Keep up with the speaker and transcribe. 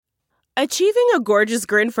Achieving a gorgeous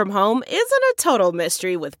grin from home isn't a total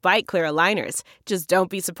mystery with Bite Clear aligners. Just don't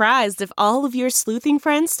be surprised if all of your sleuthing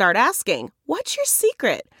friends start asking, "What's your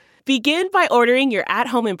secret?" Begin by ordering your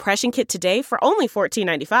at-home impression kit today for only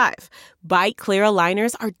 $14.95. Bite Clear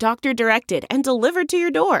aligners are doctor-directed and delivered to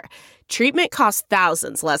your door. Treatment costs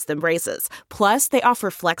thousands less than braces. Plus, they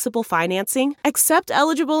offer flexible financing, accept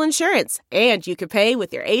eligible insurance, and you can pay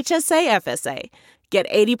with your HSA FSA. Get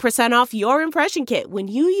 80% off your impression kit when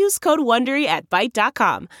you use code WONDERY at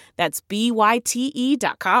Byte.com. That's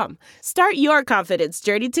BYTE.com. Start your confidence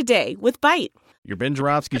journey today with Byte. Your Ben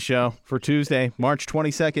Joravsky Show for Tuesday, March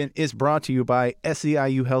 22nd is brought to you by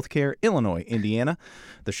SEIU Healthcare, Illinois, Indiana,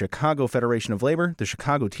 the Chicago Federation of Labor, the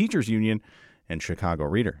Chicago Teachers Union, and Chicago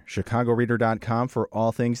Reader. ChicagoReader.com for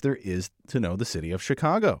all things there is to know the city of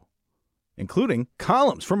Chicago, including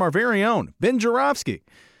columns from our very own Ben Joravsky.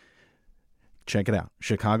 Check it out.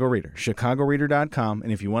 Chicago Reader. ChicagoReader.com.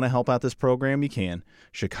 And if you want to help out this program, you can.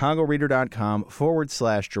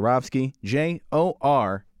 ChicagoReader.com/Joravsky.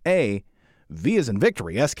 JORA. V as in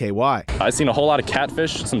victory. SKY. I've seen a whole lot of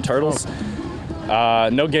catfish, some turtles.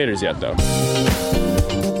 No gators yet, though.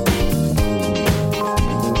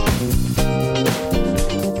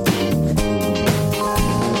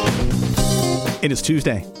 It is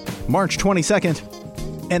Tuesday, March 22nd,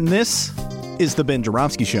 and this is the Ben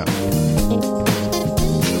Joravsky Show.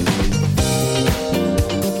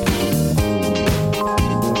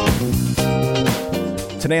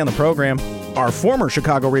 Today on the program, our former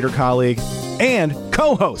Chicago Reader colleague and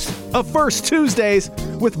co-host of First Tuesdays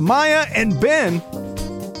with Maya and Ben,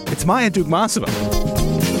 it's Maya Dukmasova.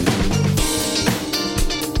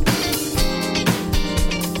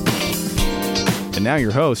 And now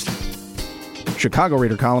your host, Chicago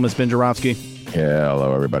Reader columnist Ben Joravsky. Yeah,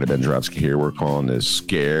 hello everybody, Ben Joravsky here. We're calling this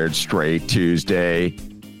Scared Straight Tuesday,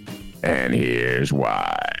 and here's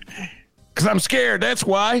why. Because I'm scared, that's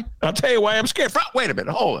why. I'll tell you why I'm scared. Wait a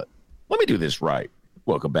minute, hold it. Let me do this right.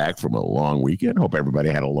 Welcome back from a long weekend. Hope everybody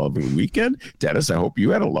had a lovely weekend. Dennis, I hope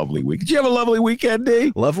you had a lovely weekend. Did you have a lovely weekend,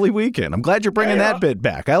 D? Lovely weekend. I'm glad you're bringing that bit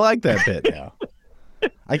back. I like that bit now.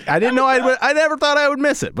 I didn't know I never thought I would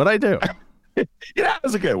miss it, but I do. Yeah, it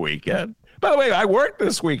was a good weekend. By the way, I worked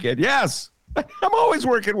this weekend. Yes. I'm always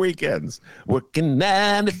working weekends. Working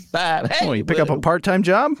 9 to 5. Hey, you pick up a part-time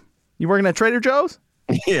job? You working at Trader Joe's?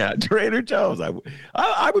 Yeah, Trader Joe's.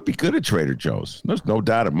 I would be good at Trader Joe's. There's no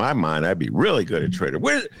doubt in my mind I'd be really good at Trader.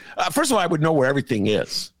 First of all, I would know where everything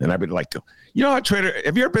is. And I would like to,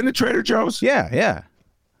 have you ever been to Trader Joe's? Yeah.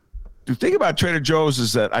 The thing about Trader Joe's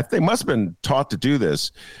is that they must have been taught to do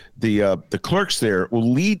this. The clerks there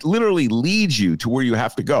will literally lead you to where you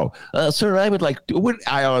have to go. Sir, I would like what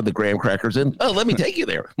aisle are the graham crackers in? Oh, let me take you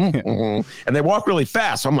there. And they walk really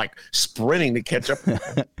fast. So I'm like sprinting to catch up.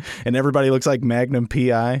 And everybody looks like Magnum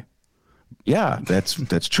PI. Yeah,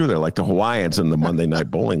 that's true. They're like the Hawaiians in the Monday Night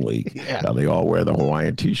Bowling League. Yeah, they all wear the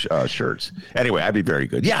Hawaiian shirts. Anyway, I'd be very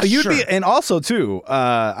good. Yeah, you'd sure. be, and also too.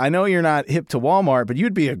 I know you're not hip to Walmart, but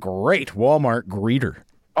you'd be a great Walmart greeter.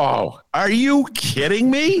 Oh, are you kidding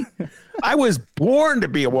me? I was born to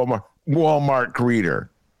be a Walmart greeter.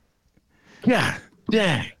 Yeah,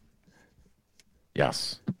 dang.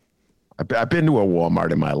 Yes. I've been to a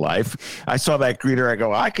Walmart in my life. I saw that greeter. I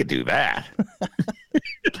go, I could do that.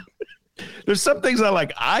 There's some things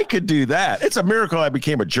I could do that. It's a miracle I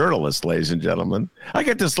became a journalist, ladies and gentlemen. I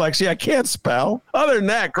get dyslexia. I can't spell. Other than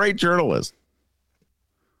that, great journalist.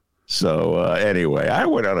 So anyway, I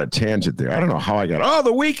went on a tangent there. I don't know how I got.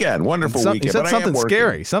 The weekend. Wonderful weekend. You said something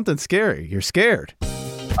scary. Something scary. You're scared.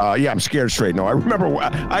 Yeah, I'm scared straight. No, I remember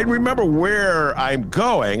where I'm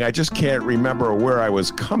going. I just can't remember where I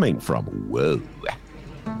was coming from. Whoa.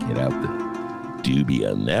 Get out the doobie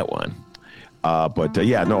on that one.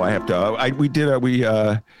 Yeah, no, I have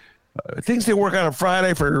to. Things didn't work out on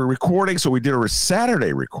Friday for recording, so we did a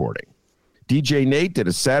Saturday recording. DJ Nate did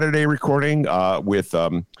a Saturday recording with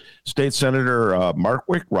State Senator Rob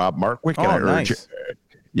Markwick. Oh, nice.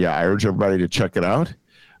 I urge everybody to check it out.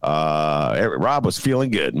 Rob was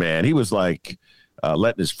feeling good, man. He was like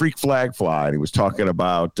letting his freak flag fly. And he was talking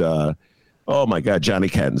about, oh my God, Johnny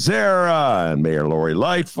Canzera and Mayor Lori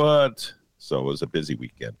Lightfoot. So it was a busy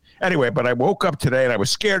weekend. Anyway, but I woke up today and I was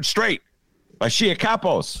scared straight by Shia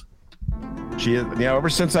Kapos. She, ever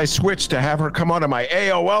since I switched to have her come onto my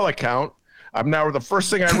AOL account, I'm now the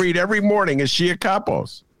first thing I read every morning is Shia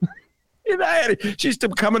Kapos. She's still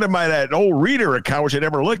coming to that old Reader account, which I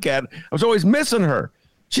never look at. I was always missing her.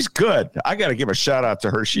 She's good. I got to give a shout out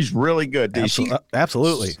to her. She's really good.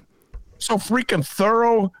 Absolutely. So freaking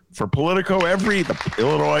thorough for Politico.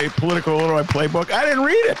 The Politico Illinois playbook. I didn't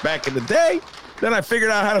read it back in the day. Then I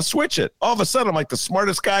figured out how to switch it. All of a sudden, I'm like the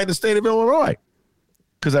smartest guy in the state of Illinois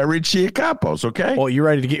because I read Shia Campos, okay? Well, you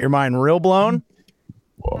ready to get your mind real blown?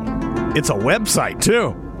 It's a website,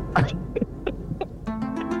 too.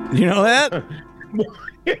 You know that?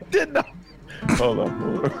 I did not. Hold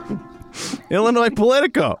on. Illinois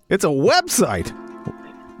Politico. It's a website.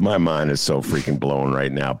 My mind is so freaking blown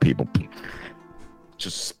right now. People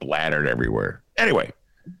just splattered everywhere. Anyway,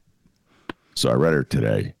 so I read her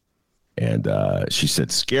today, and she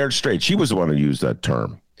said scared straight. She was the one who used that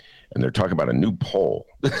term, and they're talking about a new poll.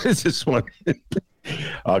 This is one.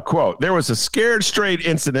 Quote, there was a scared straight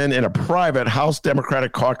incident in a private House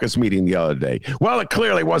Democratic Caucus meeting the other day. Well, it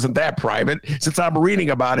clearly wasn't that private since I'm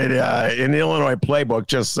reading about it in the Illinois Playbook,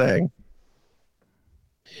 just saying.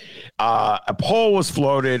 A poll was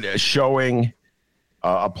floated showing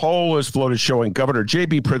Governor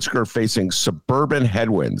J.B. Pritzker facing suburban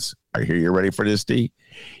headwinds. I hear you ready for this, D?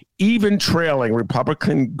 Even trailing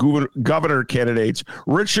Republican governor candidates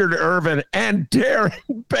Richard Irvin and Darren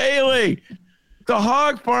Bailey. The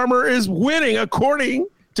hog farmer is winning, according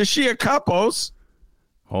to Shia Campos.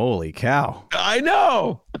 Holy cow. I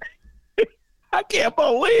know. I can't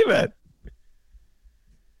believe it.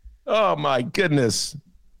 Oh, my goodness.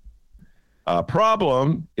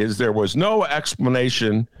 Problem is there was no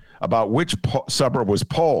explanation about which suburb was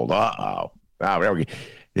polled. Uh-oh. Now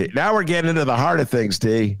we're getting into the heart of things,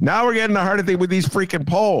 D. Now we're getting the heart of things with these freaking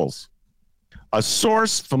polls. A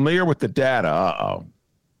source familiar with the data. Uh-oh.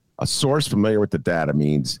 A source familiar with the data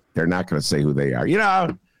means they're not going to say who they are. You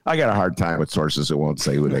know, I got a hard time with sources that won't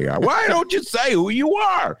say who they are. Why don't you say who you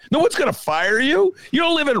are? No one's going to fire you. You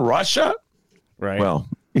don't live in Russia. Right. Well,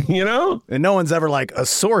 you know. And no one's ever like, a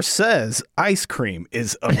source says ice cream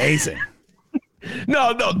is amazing.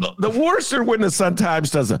 No. The worst are when the Sun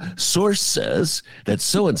Times does a source says that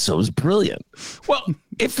so-and-so is brilliant. Well,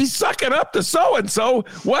 if he's sucking up to so-and-so,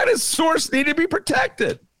 why does source need to be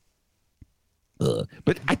protected?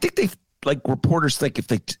 But I think reporters think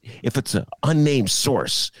if it's an unnamed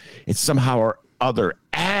source, it's somehow or other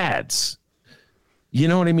adds. You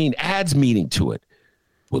know what I mean? Adds meaning to it.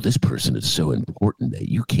 Well, this person is so important that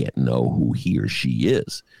you can't know who he or she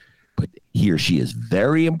is. But he or she is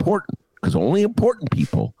very important because only important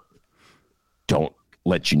people don't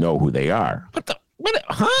let you know who they are.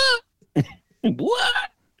 Huh?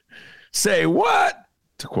 What? Say what?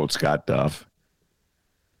 To quote Scott Duff.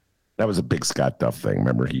 That was a big Scott Duff thing.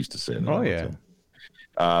 Remember, he used to say that. Oh, yeah.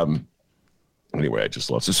 Anyway, I just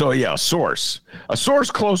lost it. So, yeah, a source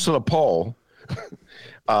close to the poll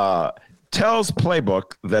tells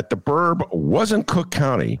Playbook that the burb wasn't Cook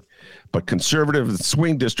County, but conservative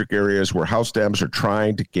swing district areas where House Dems are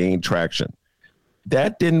trying to gain traction.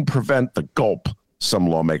 That didn't prevent the gulp some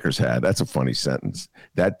lawmakers had. That's a funny sentence.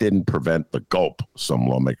 That didn't prevent the gulp some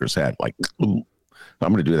lawmakers had. Like, ooh,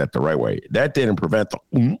 I'm going to do that the right way. That didn't prevent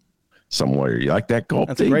the some lawyer. You like that gulp?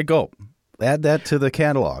 That's a great gulp. Add that to the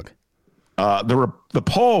catalog. The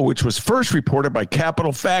poll, which was first reported by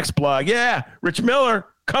Capital Facts blog. Yeah, Rich Miller.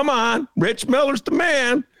 Come on. Rich Miller's the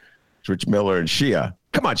man. It's Rich Miller and Shia.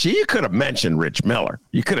 Come on, Shia. You could have mentioned Rich Miller.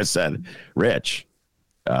 You could have said Rich.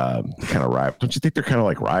 Kind of rival. Don't you think they're kind of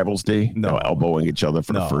like rivals, D? No. Elbowing each other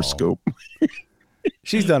for the first scoop.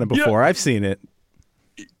 She's done it before. I've seen it.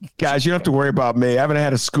 Guys, you don't have to worry about me. I haven't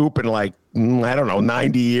had a scoop in like, I don't know,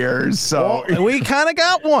 90 years. So we kind of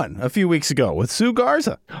got one a few weeks ago with Sue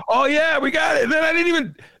Garza. Oh, yeah, we got it.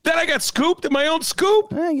 Then I got scooped in my own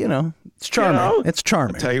scoop. You know, it's charming. You know? It's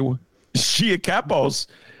charming. I'll tell you, Shia Campos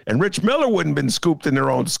and Rich Miller wouldn't have been scooped in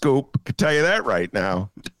their own scoop. I can tell you that right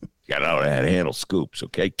now. You got to know how to handle scoops,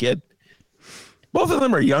 okay, kid? Both of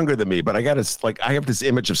them are younger than me, but I have this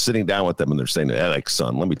image of sitting down with them and they're saying, like,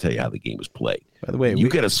 son, let me tell you how the game is played. By the way, you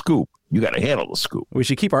get a scoop. You got to handle the scoop. We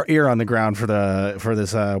should keep our ear on the ground for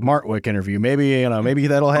this Martwick interview. Maybe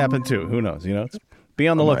that'll happen too. Who knows? Be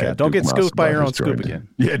on the lookout. Don't get scooped by your own scoop again.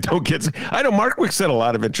 Yeah, don't get. I know Martwick said a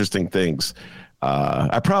lot of interesting things.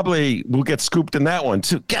 I probably will get scooped in that one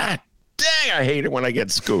too. God dang, I hate it when I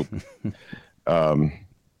get scooped.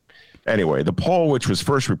 Anyway, the poll, which was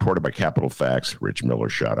first reported by Capital Facts, Rich Miller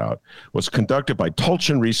shout out, was conducted by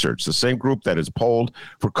Tulchin Research, the same group that has polled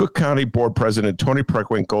for Cook County Board President Tony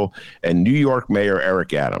Preckwinkle and New York Mayor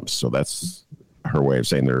Eric Adams. So that's her way of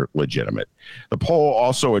saying they're legitimate. The poll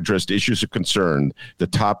also addressed issues of concern, the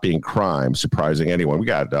top being crime, surprising anyone. We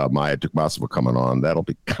got Maya Dukmasova coming on. That'll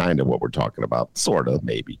be kind of what we're talking about, sort of,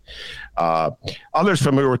 maybe. Others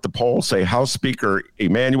familiar with the poll say House Speaker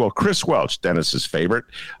Emanuel Chris Welch, Dennis's favorite,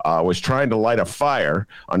 was trying to light a fire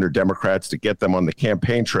under Democrats to get them on the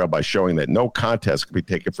campaign trail by showing that no contest can be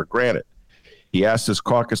taken for granted. He asked his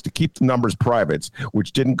caucus to keep the numbers private,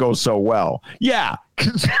 which didn't go so well. Yeah,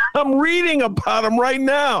 'cause I'm reading about him right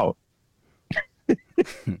now.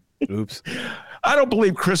 Oops. I don't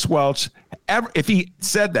believe Chris Welch, ever, if he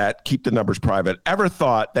said that, keep the numbers private, ever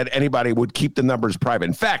thought that anybody would keep the numbers private.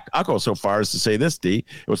 In fact, I'll go so far as to say this, D.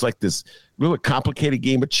 It was like this really complicated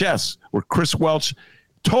game of chess where Chris Welch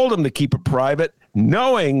told him to keep it private,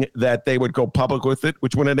 knowing that they would go public with it,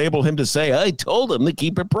 which would enable him to say, I told him to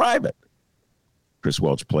keep it private. Chris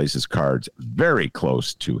Welch plays his cards very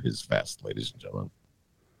close to his vest, ladies and gentlemen.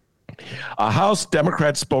 A House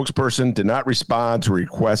Democrat spokesperson did not respond to a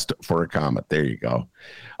request for a comment. There you go.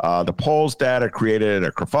 The polls data created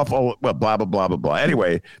a kerfuffle, well, blah, blah, blah, blah, blah.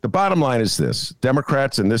 Anyway, the bottom line is this.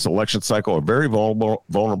 Democrats in this election cycle are very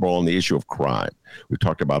vulnerable on the issue of crime. We've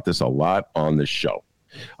talked about this a lot on this show.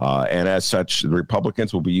 And as such, the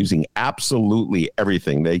Republicans will be using absolutely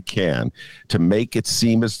everything they can to make it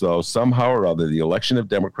seem as though somehow or other the election of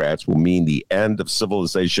Democrats will mean the end of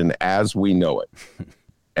civilization as we know it.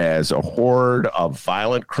 As a horde of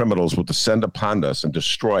violent criminals will descend upon us and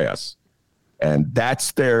destroy us. And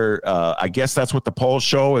that's their, I guess that's what the polls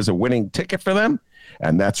show as a winning ticket for them.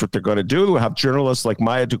 And that's what they're going to do. We'll have journalists like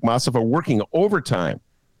Maya Dukmasova working overtime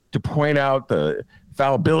to point out the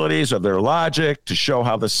fallibilities of their logic, to show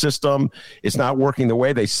how the system is not working the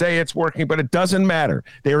way they say it's working, but it doesn't matter.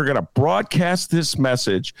 They were going to broadcast this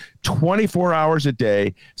message 24 hours a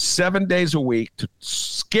day, 7 days a week to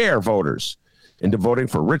scare voters into voting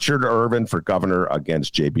for Richard Irvin for governor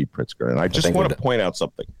against J.B. Pritzker. And I just want to point out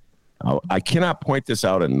something. I cannot point this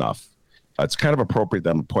out enough. It's kind of appropriate that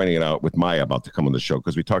I'm pointing it out with Maya about to come on the show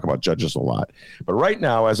because we talk about judges a lot. But right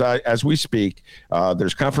now, as we speak,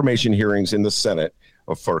 there's confirmation hearings in the Senate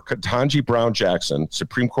for Ketanji Brown Jackson,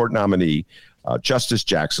 Supreme Court nominee, Justice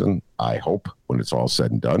Jackson, I hope, when it's all said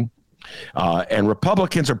and done. And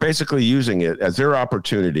Republicans are basically using it as their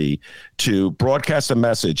opportunity to broadcast a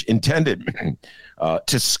message intended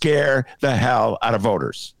to scare the hell out of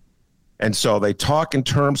voters. And so they talk in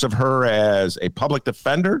terms of her as a public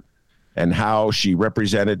defender and how she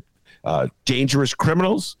represented dangerous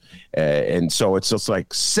criminals. And so it's just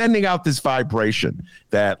like sending out this vibration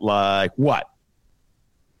that, like, what?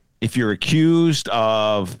 If you're accused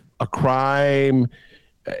of a crime,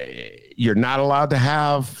 you're not allowed to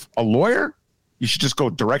have a lawyer? You should just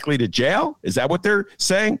go directly to jail? Is that what they're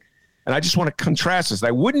saying? And I just want to contrast this.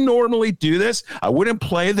 I wouldn't normally do this. I wouldn't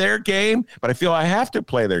play their game, but I feel I have to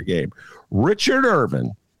play their game. Richard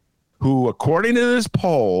Irvin, who, according to this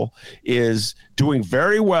poll, is doing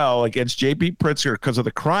very well against J.B. Pritzker because of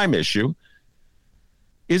the crime issue,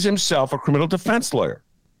 is himself a criminal defense lawyer.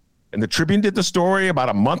 And the Tribune did the story about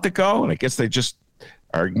a month ago, and I guess they just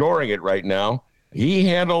are ignoring it right now. He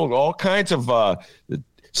handled all kinds of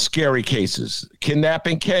scary cases,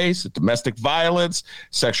 kidnapping case, domestic violence,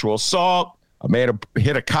 sexual assault. A man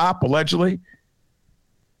hit a cop, allegedly.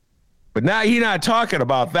 But now he's not talking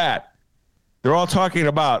about that. They're all talking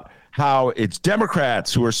about how it's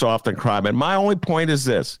Democrats who are soft on crime. And my only point is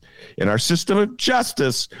this. In our system of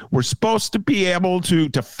justice, we're supposed to be able to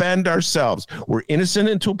defend ourselves. We're innocent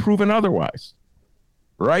until proven otherwise.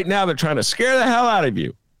 Right now, they're trying to scare the hell out of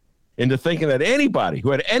you into thinking that anybody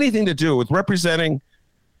who had anything to do with representing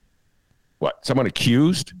someone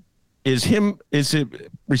accused is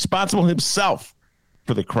responsible himself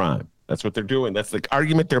for the crime. That's what they're doing. That's the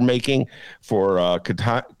argument they're making for to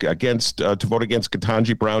vote against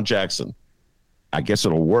Ketanji Brown Jackson. I guess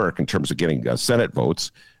it'll work in terms of getting Senate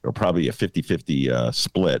votes. It'll probably be a 50-50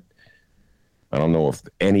 split. I don't know if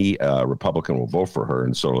any Republican will vote for her,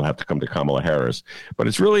 and so it'll have to come to Kamala Harris. But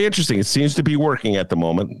it's really interesting. It seems to be working at the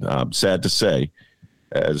moment, sad to say,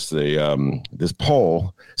 as this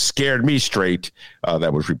poll scared me straight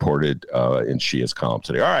that was reported in Shia's column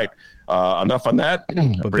today. All right, enough on that.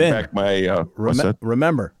 I'll bring back my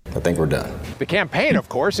remember. I think we're done. The campaign, of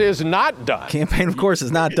course, is not done. Campaign, of course,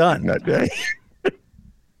 is not done. Not done.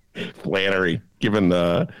 Flannery giving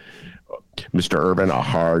Mr. Irvin a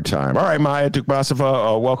hard time. All right, Maya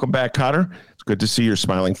Dukmasova, welcome back, Cotter. It's good to see your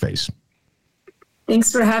smiling face.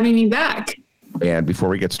 Thanks for having me back. And before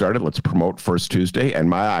we get started, let's promote First Tuesday. And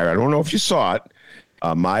Maya, I don't know if you saw it.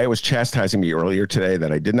 Maya was chastising me earlier today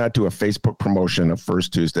that I did not do a Facebook promotion of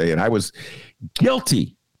First Tuesday, and I was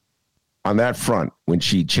guilty on that front when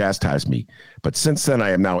she chastised me. But since then, I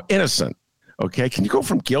am now innocent. Okay, can you go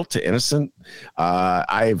from guilt to innocent?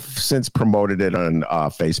 I've since promoted it on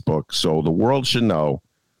Facebook, so the world should know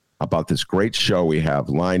about this great show we have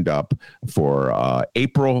lined up for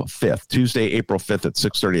April 5th, Tuesday, April 5th at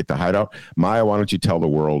 6:30 at the Hideout. Maya, why don't you tell the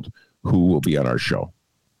world who will be on our show?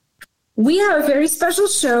 We have a very special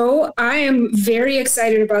show. I am very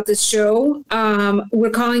excited about this show. We're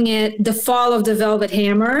calling it The Fall of the Velvet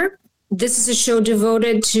Hammer. This is a show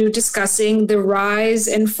devoted to discussing the rise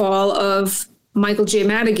and fall of Michael J.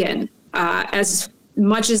 Madigan, as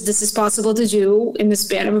much as this is possible to do in the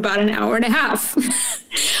span of about an hour and a half.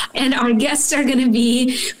 And our guests are going to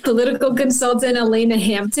be political consultant Elena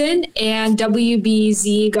Hampton and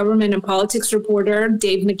WBZ government and politics reporter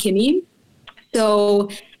Dave McKinney. So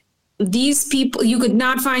these people, you could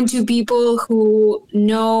not find two people who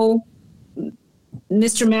know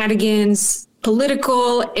Mr. Madigan's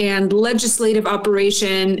political and legislative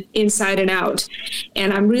operation inside and out.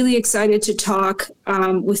 And I'm really excited to talk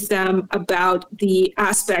with them about the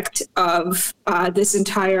aspect of this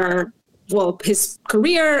entire, his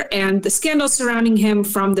career and the scandals surrounding him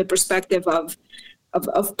from the perspective of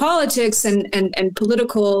politics and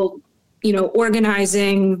political,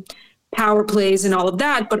 organizing, power plays and all of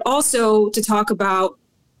that, but also to talk about,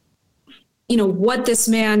 what this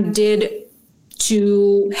man did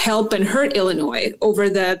to help and hurt Illinois over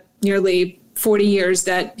the nearly 40 years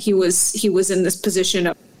that he was in this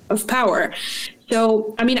position of power.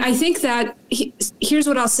 So, I think that here's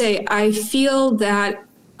what I'll say. I feel that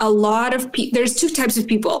a lot of there's two types of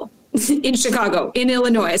people in Chicago, in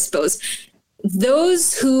Illinois, I suppose.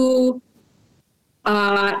 Those who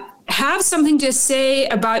have something to say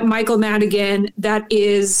about Michael Madigan that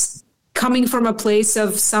is coming from a place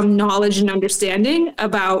of some knowledge and understanding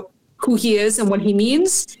about who he is and what he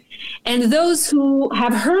means, and those who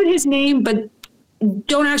have heard his name but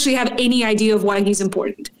don't actually have any idea of why he's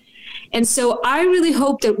important. And so I really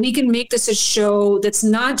hope that we can make this a show that's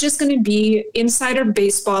not just going to be insider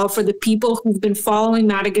baseball for the people who've been following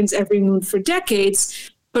Madigan's every move for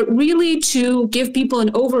decades, but really to give people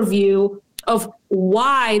an overview of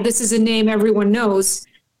why this is a name everyone knows,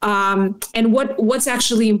 and what's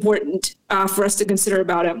actually important for us to consider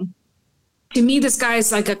about him. To me, this guy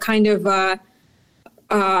is like a kind of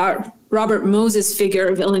Robert Moses figure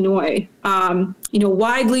of Illinois,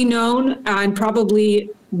 widely known and probably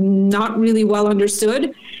not really well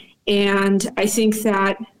understood. And I think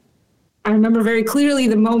that I remember very clearly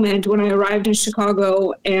the moment when I arrived in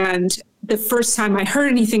Chicago, and the first time I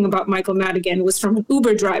heard anything about Michael Madigan was from an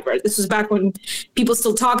Uber driver. This was back when people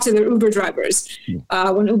still talked to their Uber drivers,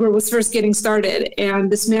 when Uber was first getting started.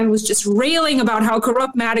 And this man was just railing about how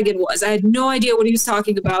corrupt Madigan was. I had no idea what he was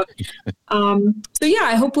talking about.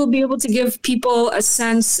 I hope we'll be able to give people a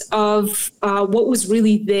sense of what was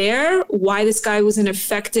really there, why this guy was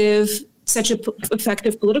such an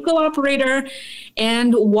effective political operator,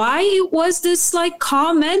 and why it was this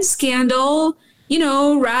ComEd scandal,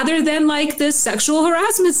 rather than this sexual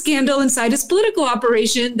harassment scandal inside his political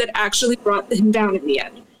operation that actually brought him down in the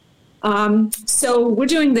end. So we're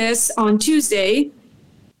doing this on Tuesday,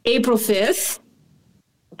 April 5th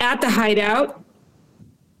at the Hideout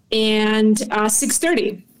and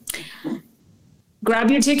 6:30.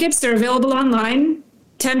 Grab your tickets. They're available online,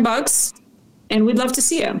 $10, and we'd love to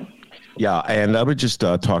see you. Yeah, and I would just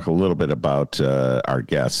talk a little bit about our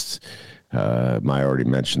guests. I already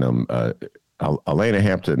mentioned them. Elena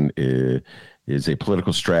Hampton is a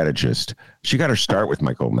political strategist. She got her start with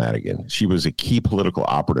Michael Madigan. She was a key political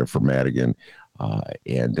operative for Madigan.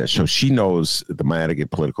 So she knows the Madigan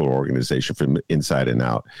political organization from inside and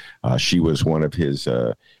out. She was one of his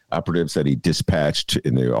operatives that he dispatched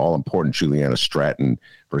in the all-important Juliana Stratton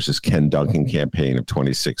versus Ken Duncan campaign of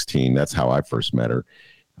 2016. That's how I first met her.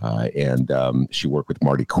 And she worked with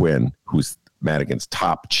Marty Quinn, who's Madigan's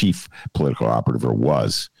top chief political operative, or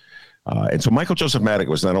was. And so Michael Joseph Madigan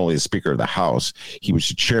was not only the Speaker of the House, he was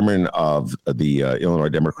the chairman of the Illinois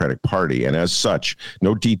Democratic Party. And as such,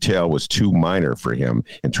 no detail was too minor for him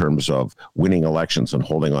in terms of winning elections and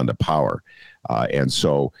holding on to power. And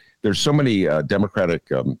so there's so many Democratic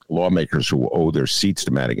lawmakers who owe their seats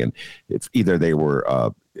to Madigan. If either they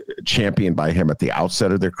were championed by him at the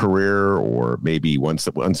outset of their career, or maybe once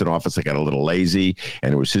in office they got a little lazy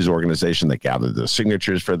and it was his organization that gathered the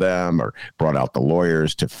signatures for them or brought out the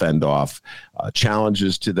lawyers to fend off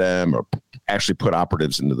challenges to them, or actually put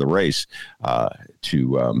operatives into the race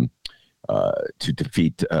to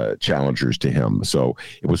defeat challengers to him. So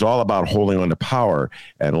it was all about holding on to power,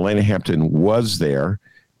 and Elena Hampton was there.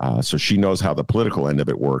 So she knows how the political end of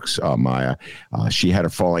it works, Maya. She had a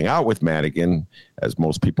falling out with Madigan, as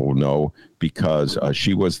most people know, because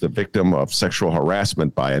she was the victim of sexual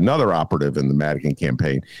harassment by another operative in the Madigan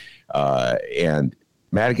campaign. And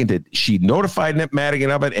Madigan she notified Madigan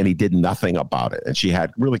of it, and he did nothing about it. And she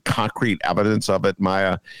had really concrete evidence of it,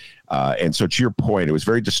 Maya. And so to your point, it was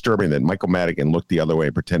very disturbing that Michael Madigan looked the other way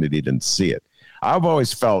and pretended he didn't see it. I've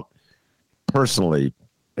always felt personally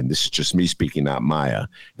and this is just me speaking, not Maya,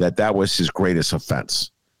 that was his greatest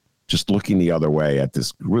offense. Just looking the other way at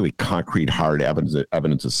this really concrete, hard evidence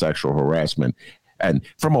of sexual harassment. And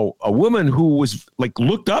from a woman who was like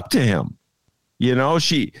looked up to him. You know,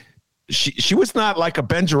 she was not like a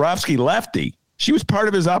Ben Joravsky lefty. She was part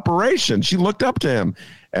of his operation. She looked up to him,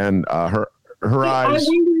 and her eyes.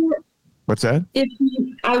 What's that?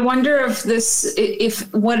 I wonder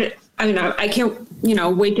I can't,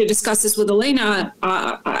 wait to discuss this with Elena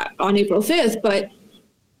on April 5th, but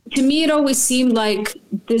to me, it always seemed like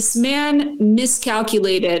this man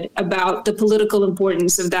miscalculated about the political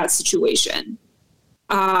importance of that situation.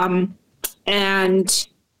 And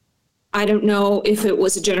I don't know if it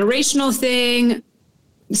was a generational thing,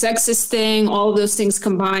 sexist thing, all of those things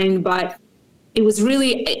combined, but it was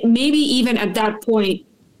really, maybe even at that point,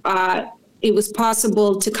 it was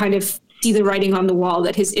possible to kind of see the writing on the wall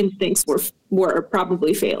that his instincts were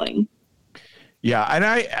probably failing. Yeah, and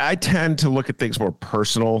I tend to look at things more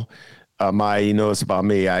personal. You know this about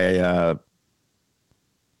me.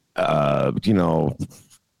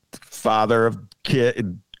 Father of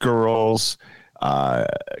girls,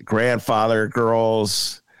 grandfather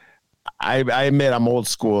girls. I admit I'm old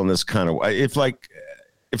school in this kind of way.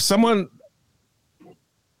 If someone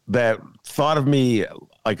that thought of me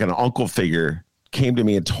like an uncle figure came to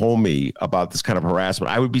me and told me about this kind of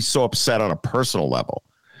harassment, I would be so upset on a personal level.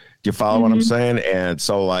 Do you follow what I'm saying? And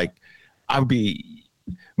so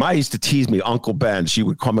Maya used to tease me, Uncle Ben. She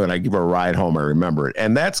would come in and I'd give her a ride home. I remember it.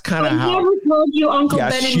 And that's kind of how. I never told you Uncle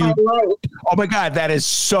Ben in my life. Oh my God, that is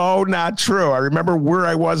so not true. I remember where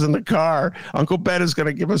I was in the car. Uncle Ben is going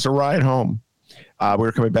to give us a ride home. We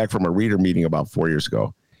were coming back from a reader meeting about 4 years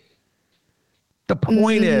ago. The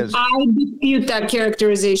point is. I dispute that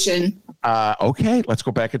characterization. Okay, let's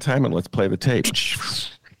go back in time and let's play the tape.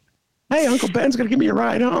 Hey, Uncle Ben's going to give me a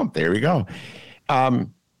ride home. There we go.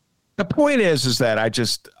 The point is that I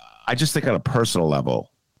just think on a personal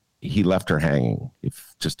level, he left her hanging,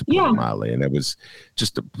 just to put it mildly. And it was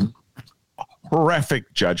just a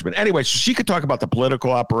horrific judgment. Anyway, so she could talk about the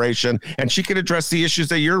political operation and she could address the issues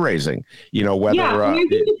that you're raising. Whether I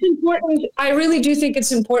think it's important. I really do think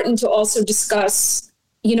it's important to also discuss,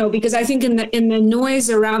 because I think in the noise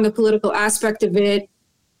around the political aspect of it,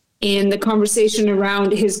 in the conversation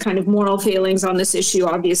around his kind of moral failings on this issue,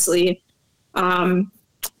 obviously,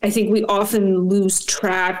 I think we often lose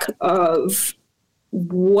track of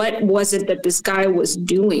what was it that this guy was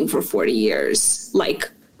doing for 40 years,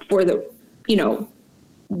 like for the,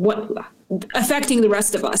 what affecting the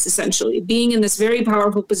rest of us, essentially, being in this very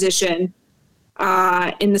powerful position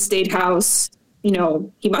in the State House.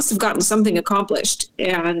 He must have gotten something accomplished,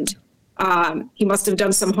 and he must have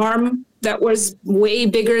done some harm that was way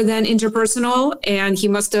bigger than interpersonal, and he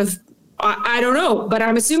must have, I don't know, but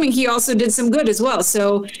I'm assuming he also did some good as well.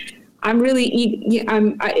 So I'm really,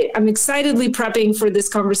 I'm excitedly prepping for this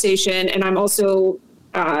conversation, and I'm also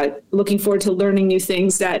looking forward to learning new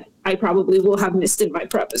things that I probably will have missed in my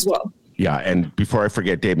prep as well. Yeah, and before I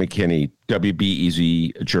forget, Dave McKinney,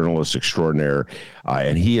 WBEZ journalist extraordinaire,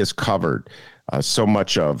 and he has covered so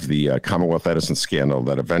much of the Commonwealth Edison scandal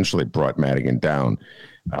that eventually brought Madigan down.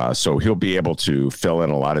 So he'll be able to fill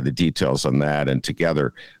in a lot of the details on that, and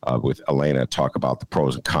together with Elena talk about the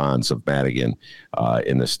pros and cons of Madigan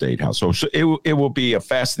in the State House. So it will be a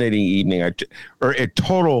fascinating evening, or a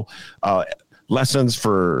total lessons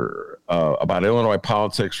for about Illinois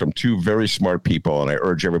politics from two very smart people, and I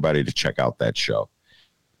urge everybody to check out that show.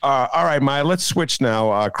 All right, Maya, let's switch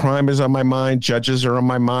now. Crime is on my mind. Judges are on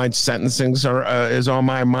my mind. Sentencing is on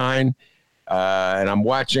my mind. And I'm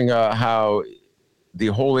watching how the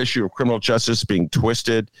whole issue of criminal justice being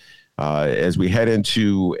twisted as we head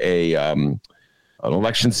into an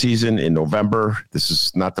election season in November. This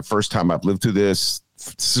is not the first time I've lived through this.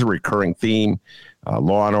 This is a recurring theme.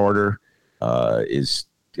 Law and order is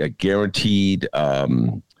a guaranteed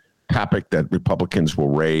topic that Republicans will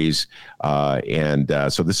raise.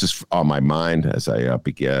 So this is on my mind as I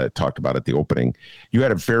talked about at the opening. You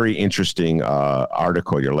had a very interesting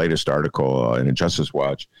article, your latest article in Justice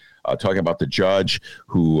Watch, talking about the judge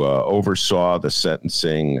who oversaw the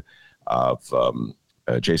sentencing of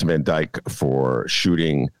Jason Van Dyke for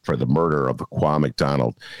shooting for the murder of Qua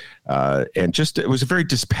McDonald. And just, it was a very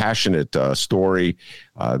dispassionate story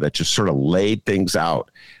that just sort of laid things out.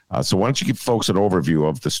 So why don't you give folks an overview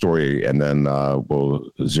of the story, and then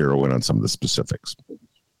we'll zero in on some of the specifics.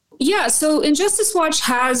 Yeah, so Injustice Watch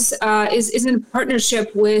is in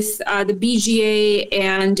partnership with the BGA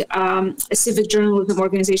and a civic journalism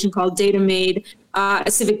organization called DataMade,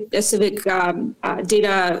 a civic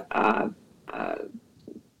data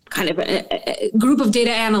kind of a group of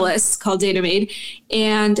data analysts called DataMade.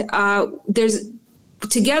 And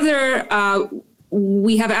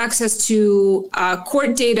we have access to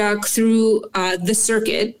court data through the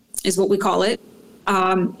circuit, is what we call it.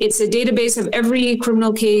 It's a database of every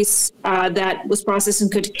criminal case that was processed in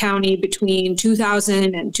Cook County between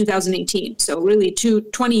 2000 and 2018. So really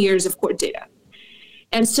 20 years of court data.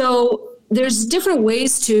 And so there's different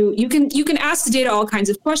ways you can ask the data all kinds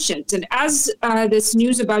of questions. And as this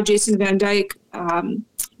news about Jason Van Dyke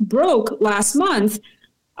broke last month,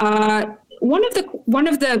 one of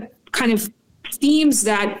the kind of themes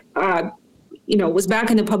that was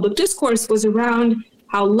back in the public discourse was around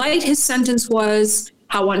how light his sentence was,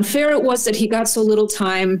 how unfair it was that he got so little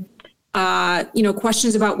time.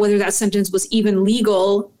 Questions about whether that sentence was even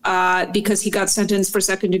legal because he got sentenced for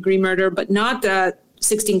second-degree murder, but not the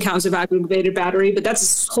 16 counts of aggravated battery, but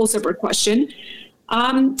that's a whole separate question.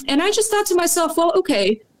 And I just thought to myself, well,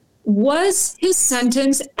 okay, was his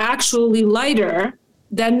sentence actually lighter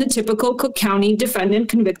than the typical Cook County defendant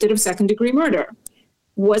convicted of second-degree murder?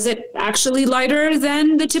 Was it actually lighter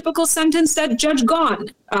than the typical sentence that Judge Gahn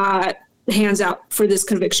hands out for this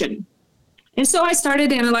conviction? And so I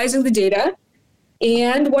started analyzing the data,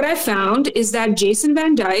 and what I found is that Jason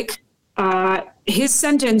Van Dyke, his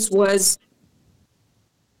sentence was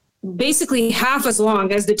basically half as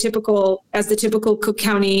long as the typical Cook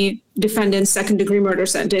County defendant's second-degree murder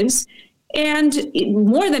sentence, and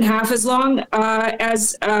more than half as long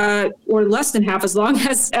or less than half as long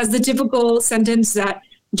as the typical sentence that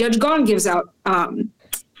Judge Gahn gives out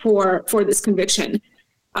for this conviction.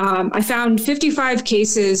 I found 55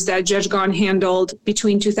 cases that Judge Gahn handled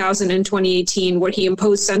between 2000 and 2018 where he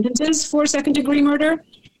imposed sentences for second-degree murder.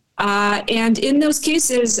 And in those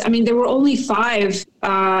cases, I mean, there were only 5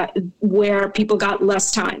 where people got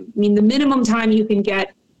less time. I mean, the minimum time you can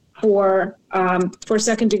get for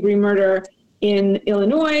second-degree murder in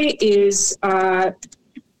Illinois is 4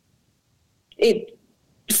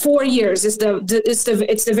 years. It's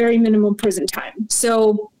the very minimum prison time.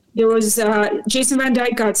 So there was Jason Van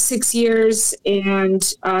Dyke got 6 years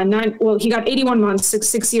and 9. Well, he got 81 months,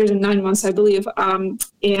 6 years and 9 months, I believe. And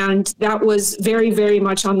that was very, very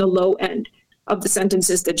much on the low end of the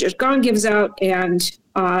sentences that Judge Gahn gives out, and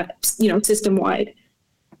system wide.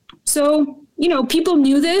 So people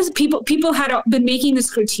knew this. People had been making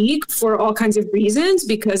this critique for all kinds of reasons,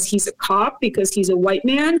 because he's a cop, because he's a white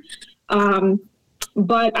man.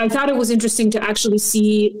 But I thought it was interesting to actually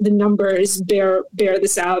see the numbers bear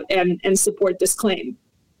this out and support this claim.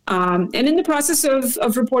 And in the process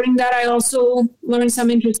of reporting that, I also learned some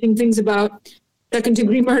interesting things about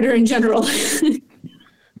second-degree murder in general. Let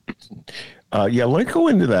me go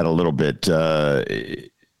into that a little bit.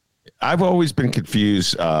 I've always been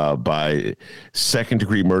confused by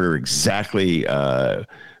second-degree murder, exactly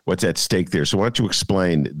what's at stake there. So why don't you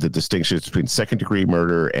explain the distinctions between second-degree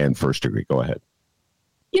murder and first-degree? Go ahead.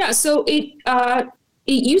 Yeah, so it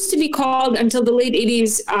used to be called, until the late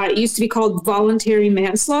 80s, it used to be called voluntary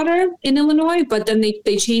manslaughter in Illinois, but then they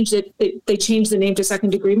changed it. They changed the name to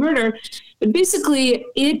second-degree murder. But basically,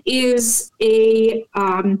 it is in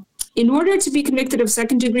order to be convicted of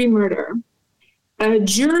second-degree murder, a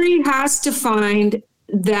jury has to find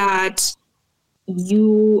that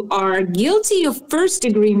you are guilty of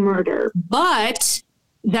first-degree murder, but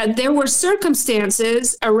that there were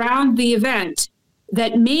circumstances around the event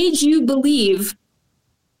that made you believe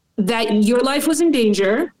that your life was in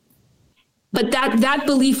danger, but that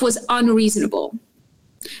belief was unreasonable.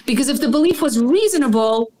 Because if the belief was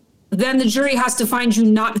reasonable, then the jury has to find you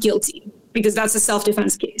not guilty, because that's a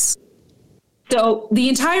self-defense case. So the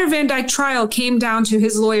entire Van Dyke trial came down to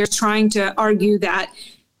his lawyers trying to argue that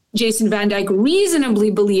Jason Van Dyke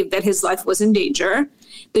reasonably believed that his life was in danger.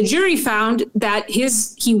 The jury found that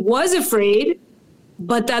he was afraid,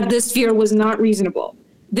 but that this fear was not reasonable.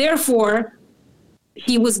 Therefore,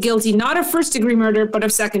 he was guilty not of first-degree murder, but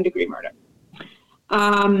of second-degree murder.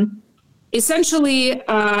 Essentially,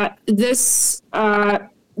 this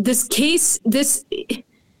case,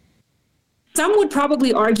 some would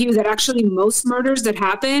probably argue that actually most murders that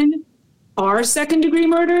happen are second-degree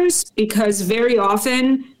murders, because very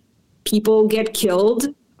often people get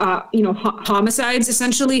killed. Homicides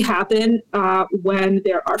essentially happen when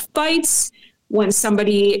there are fights, when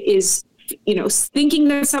somebody is, thinking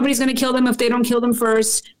that somebody's going to kill them if they don't kill them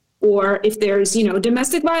first, or if there's,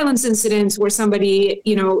 domestic violence incidents where somebody,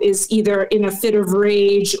 is either in a fit of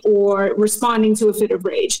rage or responding to a fit of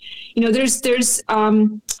rage. There's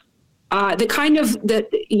the kind of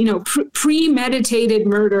premeditated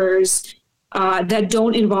murders that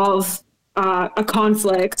don't involve a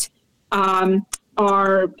conflict.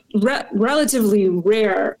 are relatively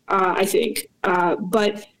rare, I think.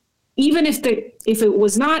 But even if it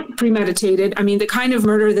was not premeditated, I mean, the kind of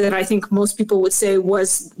murder that I think most people would say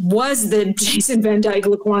was the Jason Van Dyke,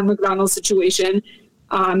 Laquan McDonald situation,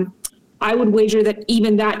 I would wager that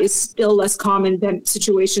even that is still less common than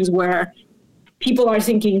situations where people are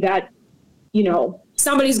thinking that,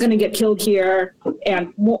 somebody's going to get killed here,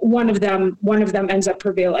 and one of them ends up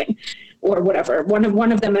prevailing, or whatever.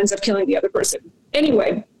 One of them ends up killing the other person.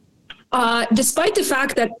 Anyway, despite the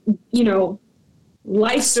fact that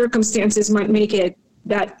life circumstances might make it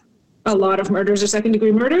that a lot of murders are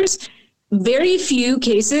second-degree murders, very few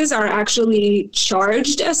cases are actually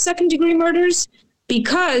charged as second-degree murders,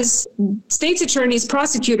 because state's attorneys,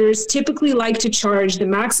 prosecutors typically like to charge the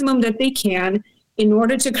maximum that they can in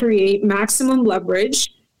order to create maximum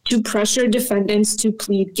leverage to pressure defendants to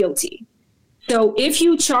plead guilty. So if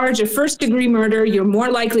you charge a first-degree murder, you're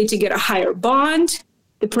more likely to get a higher bond.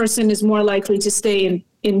 The person is more likely to stay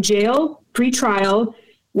in jail pre-trial,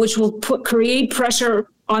 which will create pressure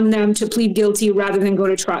on them to plead guilty rather than go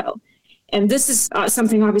to trial. And this is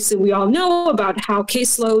something obviously we all know about, how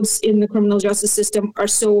caseloads in the criminal justice system are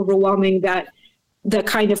so overwhelming that the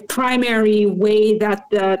kind of primary way that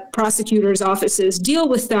the prosecutors' offices deal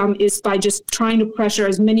with them is by just trying to pressure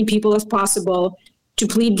as many people as possible to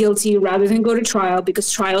plead guilty rather than go to trial,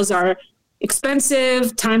 because trials are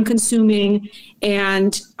expensive, time-consuming,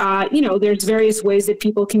 and there's various ways that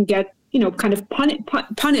people can get kind of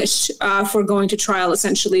punished for going to trial,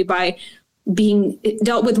 essentially by being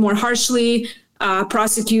dealt with more harshly,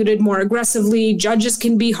 prosecuted more aggressively. Judges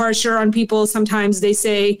can be harsher on people. Sometimes they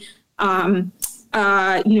say, when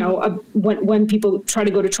people try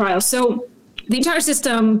to go to trial. So the entire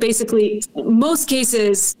system, basically, most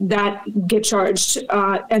cases that get charged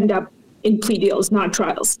end up in plea deals, not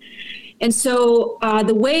trials. And so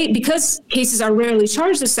because cases are rarely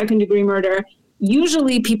charged as second-degree murder,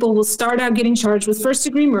 usually people will start out getting charged with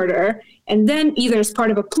first-degree murder, and then either as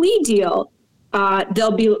part of a plea deal,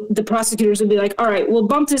 the prosecutors will be like, all right, we'll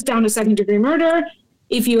bump this down to second-degree murder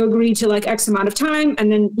if you agree to like X amount of time,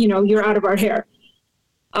 and then, you're out of our hair.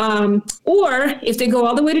 Or if they go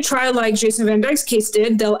all the way to trial, like Jason Van Dyke's case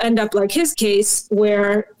did, they'll end up like his case,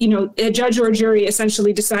 where, a judge or a jury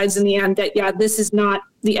essentially decides in the end that, yeah, this is not,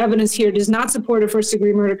 the evidence here does not support a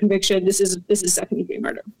first-degree murder conviction. This is second-degree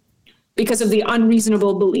murder, because of the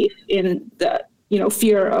unreasonable belief in the,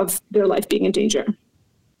 fear of their life being in danger.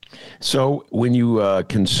 So when you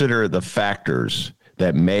consider the factors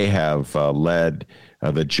that may have led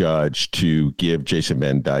the judge to give Jason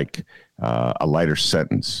Van Dyke a lighter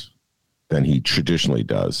sentence than he traditionally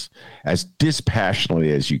does, as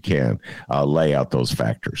dispassionately as you can, lay out those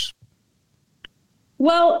factors.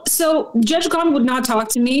 Well, so Judge Gahn would not talk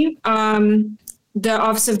to me. The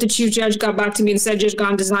Office of the Chief Judge got back to me and said Judge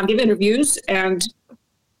Gahn does not give interviews. And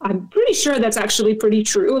I'm pretty sure that's actually pretty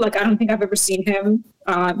true. Like, I don't think I've ever seen him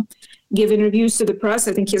give interviews to the press.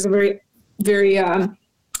 I think he has a very, very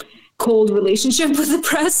cold relationship with the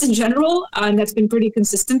press in general. And that's been pretty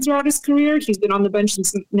consistent throughout his career. He's been on the bench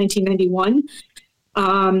since 1991.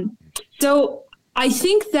 So I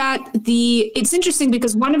think that it's interesting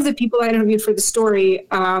because one of the people I interviewed for the story,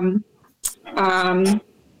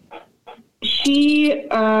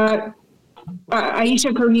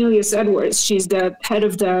 Aisha Cornelius Edwards, she's the head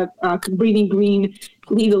of the Breathing Green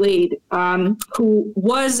Legal Aid, who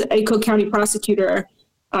was a Cook County prosecutor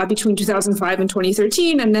between 2005 and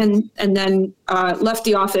 2013, and then left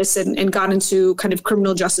the office and got into kind of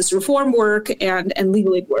criminal justice reform work and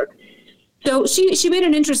legal aid work. So she made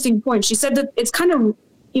an interesting point. She said that it's kind of,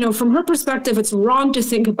 from her perspective, it's wrong to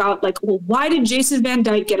think about like, well, why did Jason Van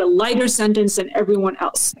Dyke get a lighter sentence than everyone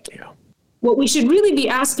else? Yeah. What we should really be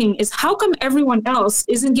asking is how come everyone else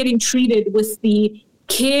isn't getting treated with the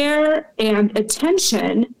care and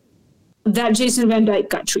attention that Jason Van Dyke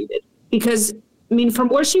got treated? Because, from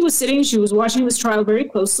where she was sitting, she was watching this trial very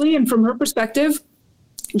closely. And from her perspective,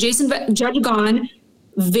 Judge Gahn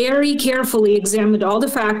very carefully examined all the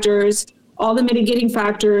factors, all the mitigating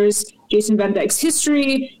factors, Jason Van Dyke's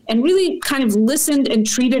history, and really kind of listened and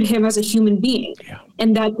treated him as a human being. Yeah.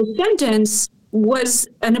 And that the sentence was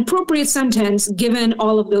an appropriate sentence given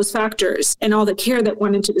all of those factors and all the care that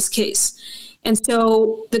went into this case. And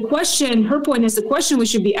so her point is the question we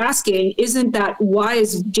should be asking isn't that why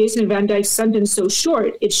is Jason Van Dyke's sentence so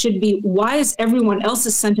short? It should be why is everyone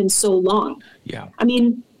else's sentence so long? Yeah.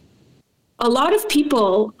 A lot of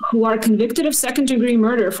people who are convicted of second-degree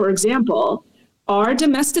murder, for example, are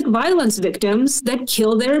domestic violence victims that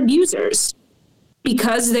kill their abusers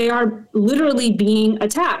because they are literally being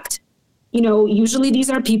attacked. Usually these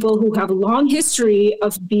are people who have a long history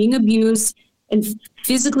of being abused and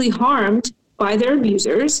physically harmed by their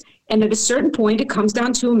abusers. And at a certain point, it comes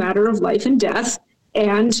down to a matter of life and death,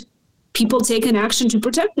 and people take an action to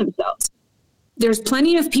protect themselves. There's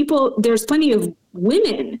plenty of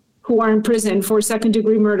women who are in prison for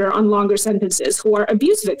second-degree murder on longer sentences who are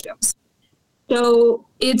abuse victims. So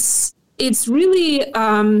it's really,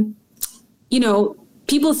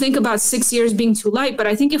 people think about 6 years being too light, but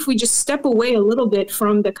I think if we just step away a little bit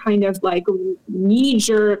from the kind of like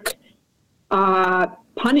knee-jerk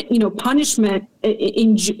punishment,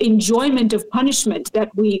 enjoyment of punishment that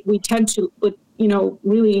we tend to,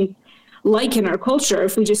 really like in our culture,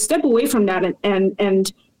 if we just step away from that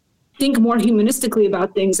and think more humanistically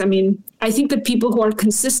about things. I mean, I think that people who are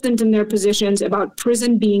consistent in their positions about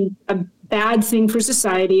prison being a bad thing for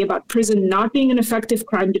society, about prison not being an effective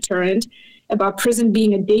crime deterrent, about prison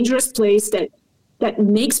being a dangerous place that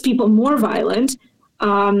makes people more violent.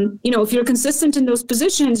 If you're consistent in those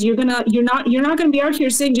positions, you're not gonna be out here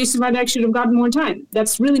saying Jason Van Dyke should have gotten more time.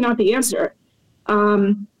 That's really not the answer.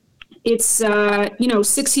 It's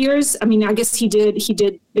 6 years. I mean, I guess he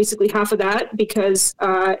did basically half of that because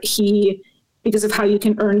of how you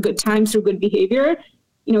can earn good time through good behavior.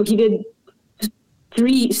 He did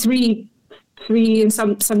three and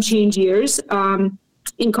some change years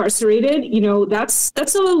incarcerated.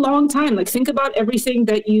 That's a long time. Like, think about everything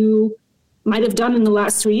that you might have done in the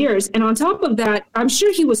last 3 years. And on top of that, I'm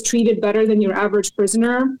sure he was treated better than your average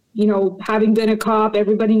prisoner. Having been a cop,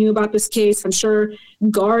 everybody knew about this case. I'm sure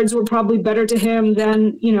guards were probably better to him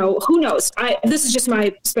than, who knows? This is just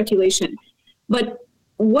my speculation. But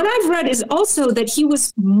what I've read is also that he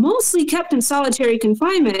was mostly kept in solitary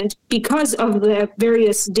confinement because of the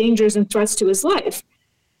various dangers and threats to his life.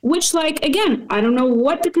 Which, again, I don't know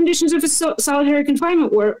what the conditions of his solitary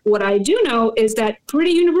confinement were. What I do know is that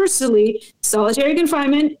pretty universally, solitary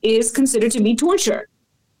confinement is considered to be torture.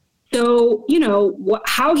 So,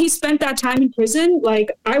 how he spent that time in prison,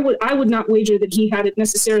 I would not wager that he had it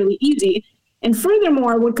necessarily easy. And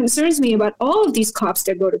furthermore, what concerns me about all of these cops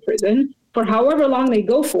that go to prison, for however long they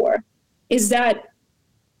go for, is that,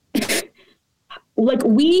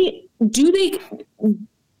 we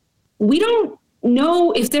don't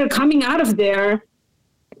know if they're coming out of there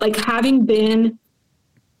having been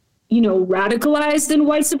radicalized in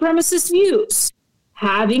white supremacist views,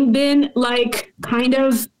 having been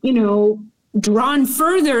drawn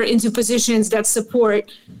further into positions that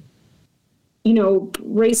support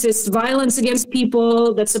racist violence against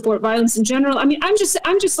people, that support violence in general. I mean, I'm just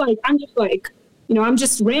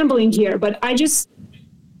rambling here, but I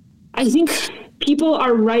think people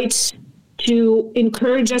are right to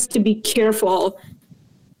encourage us to be careful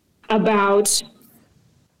about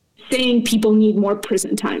saying people need more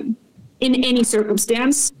prison time in any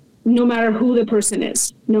circumstance, no matter who the person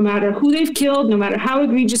is, no matter who they've killed, no matter how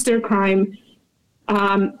egregious their crime.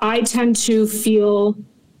 I tend to feel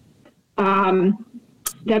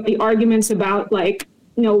that the arguments about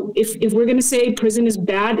if we're going to say prison is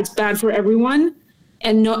bad, it's bad for everyone.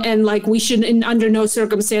 And we should, under no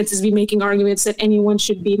circumstances, be making arguments that anyone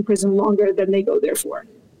should be in prison longer than they go there for.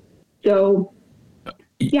 So,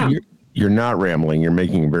 yeah. You're not rambling. You're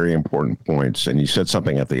making very important points. And you said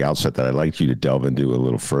something at the outset that I'd like you to delve into a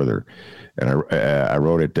little further. And I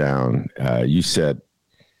wrote it down. You said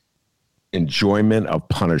enjoyment of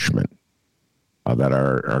punishment, that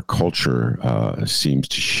our culture seems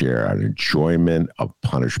to share, an enjoyment of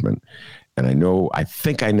punishment. And I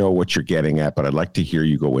think I know what you're getting at, but I'd like to hear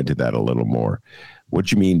you go into that a little more. What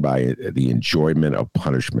do you mean by the enjoyment of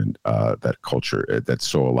punishment, that culture that's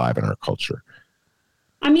so alive in our culture?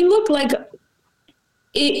 I mean, look,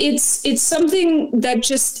 it's something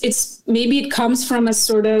that maybe it comes from a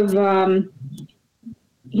sort of,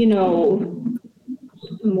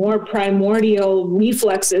 more primordial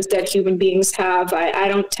reflexes that human beings have. I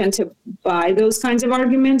don't tend to buy those kinds of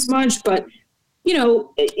arguments much, but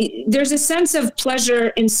there's a sense of pleasure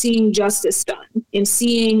in seeing justice done, in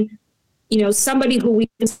seeing, somebody who we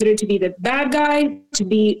consider to be the bad guy to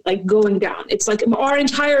be going down. It's our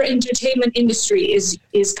entire entertainment industry is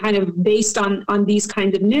kind of based on these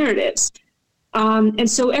kinds of narratives. And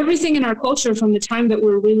so everything in our culture from the time that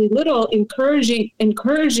we're really little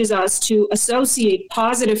encourages us to associate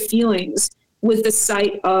positive feelings with the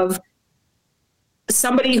sight of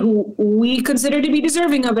somebody who we consider to be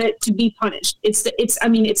deserving of it to be punished. It's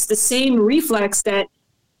the same reflex that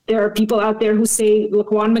there are people out there who say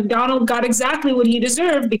Laquan McDonald got exactly what he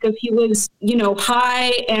deserved because he was, high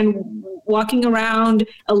and walking around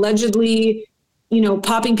allegedly,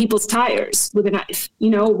 popping people's tires with a knife,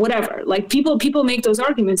 whatever. People make those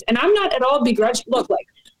arguments, and I'm not at all begrudging. Look,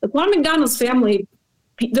 Laquan McDonald's family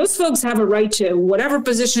those folks have a right to whatever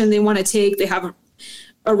position they want to take. They have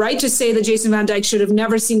a right to say that Jason Van Dyke should have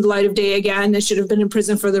never seen the light of day again and should have been in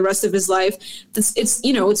prison for the rest of his life.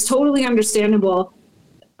 It's totally understandable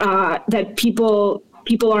that people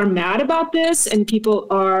are mad about this, and people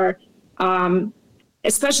are,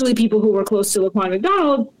 especially people who were close to Laquan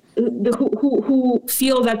McDonald, who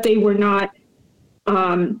feel that they were not,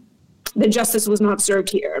 that justice was not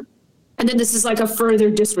served here. And then this is like a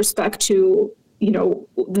further disrespect to,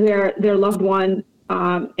 their loved one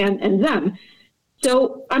and them.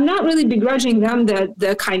 So I'm not really begrudging them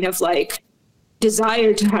the kind of like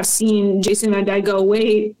desire to have seen Jason Van Dyke go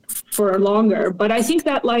away for longer. But I think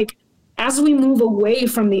that like, as we move away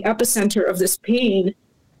from the epicenter of this pain,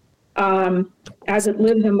 as it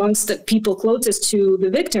lived amongst the people closest to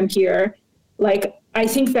the victim here, like, I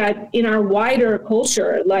think that in our wider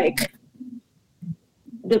culture, like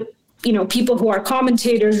people who are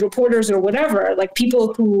commentators, reporters, or whatever, like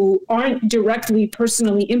people who aren't directly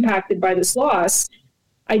personally impacted by this loss,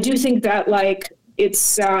 I do think that like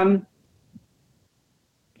it's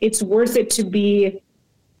worth it to be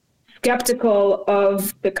skeptical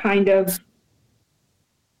of the kind of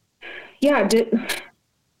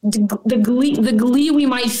the glee we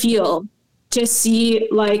might feel to see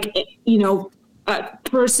like a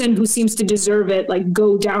person who seems to deserve it like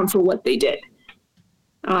go down for what they did.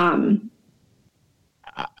 I'm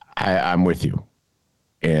with you,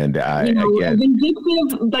 and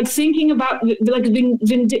vindictive, like thinking about like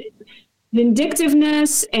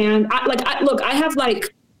vindictiveness, and I have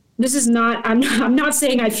like, this is not. I'm not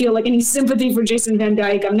saying I feel like any sympathy for Jason Van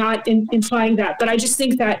Dyke. I'm not implying that, but I just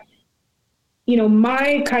think that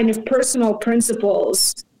my kind of personal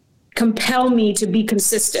principles compel me to be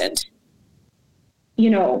consistent.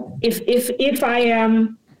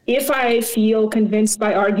 If I feel convinced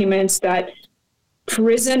by arguments that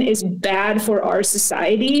prison is bad for our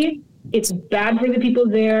society, it's bad for the people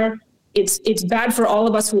there, it's bad for all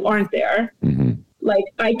of us who aren't there. Mm-hmm. Like,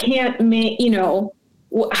 I can't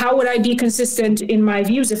how would I be consistent in my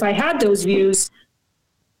views if I had those views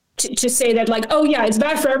to say that like, oh yeah, it's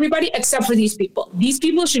bad for everybody except for these people. These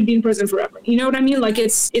people should be in prison forever. You know what I mean? Like,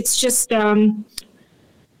 it's just,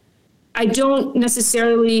 I don't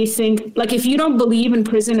necessarily think, like, if you don't believe in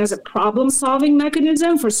prison as a problem-solving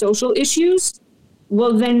mechanism for social issues,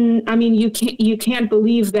 well, then, I mean, you can't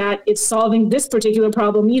believe that it's solving this particular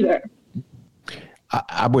problem either.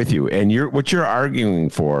 I'm with you. And what you're arguing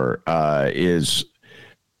for is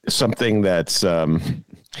something that's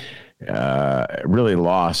really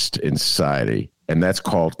lost in society, and that's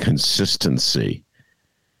called consistency.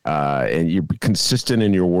 And you're consistent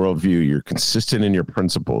in your worldview. You're consistent in your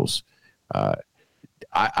principles.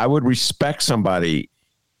 I would respect somebody,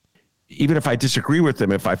 even if I disagree with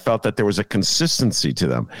them, if I felt that there was a consistency to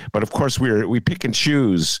them. But of course, we pick and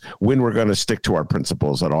choose when we're going to stick to our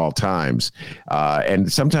principles at all times. And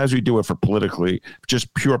sometimes we do it for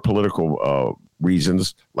just pure political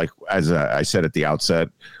reasons, like as I said at the outset,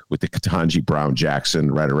 with the Ketanji Brown Jackson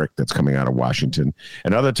rhetoric that's coming out of Washington.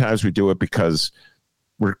 And other times we do it because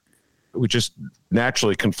we're just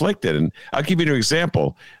naturally conflicted. And I'll give you an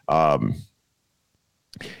example.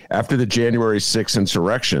 After the January 6th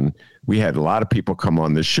insurrection, we had a lot of people come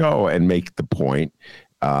on the show and make the point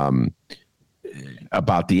about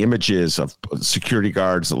the images of security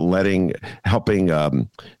guards helping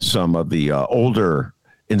some of the older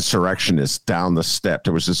insurrectionists down the step.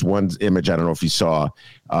 There was this one image, I don't know if you saw,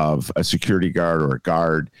 of a security guard or a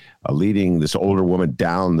guard leading this older woman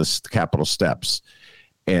down the Capitol steps.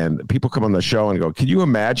 And people come on the show and go, can you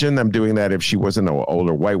imagine them doing that if she wasn't an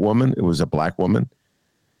older white woman? It was a black woman.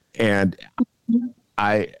 And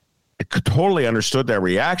I totally understood that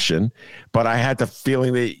reaction, but I had the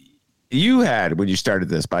feeling that you had when you started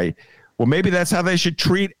this well, maybe that's how they should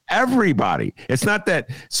treat everybody. It's not that.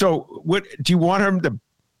 So what do you want them to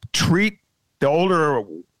treat the older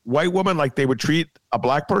white woman like they would treat a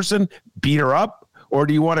black person, beat her up? Or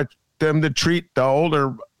do you want them to treat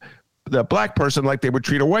the black person like they would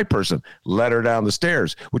treat a white person, let her down the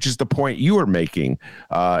stairs, which is the point you were making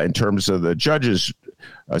in terms of the judge's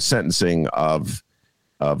sentencing of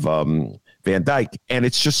Van Dyke. And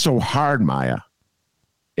it's just so hard, Maya,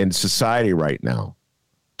 in society right now.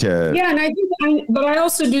 Yeah, and but I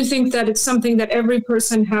also do think that it's something that every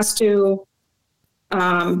person has to,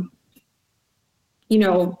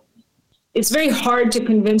 it's very hard to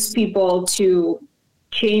convince people to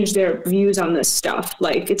change their views on this stuff.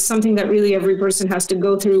 Like, it's something that really every person has to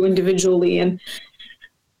go through individually and,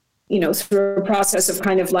 through a process of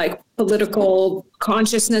kind of like political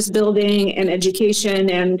consciousness building and education.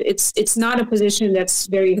 And it's not a position that's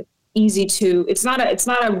very easy to, it's not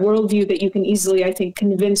a worldview that you can easily, I think,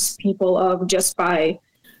 convince people of just by,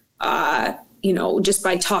 just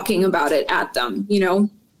by talking about it at them,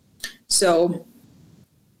 so.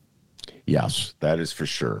 Yes, that is for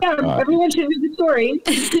sure. Yeah, everyone should read the story.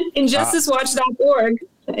 InjusticeWatch.org.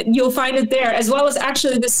 You'll find it there, as well as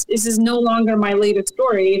actually this is no longer my latest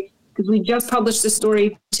story, because we just published the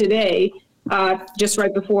story today, just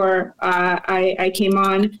right before I came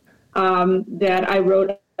on, that I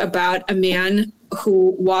wrote about a man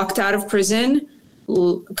who walked out of prison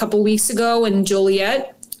a couple weeks ago in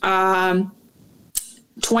Joliet,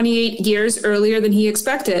 28 years earlier than he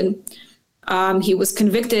expected. He was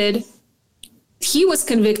convicted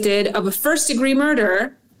of a first-degree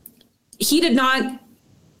murder. He did not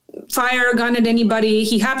fire a gun at anybody.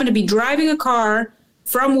 He happened to be driving a car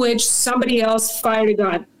from which somebody else fired a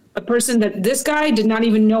gun, a person that this guy did not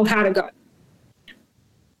even know had a gun.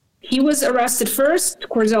 He was arrested first.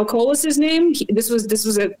 Corzell Cole is his name. This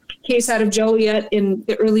was a case out of Joliet in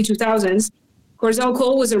the early 2000s. Corzell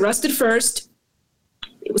Cole was arrested first.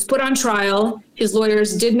 It was put on trial. His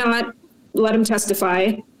lawyers did not let him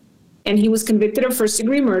testify, and he was convicted of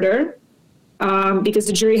first-degree murder because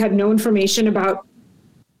the jury had no information about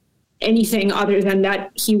anything other than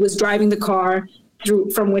that he was driving the car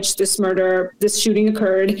from which this shooting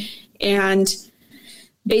occurred. And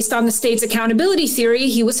based on the state's accountability theory,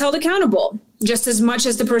 he was held accountable just as much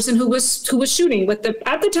as the person who was shooting. But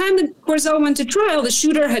at the time that Corzell went to trial, the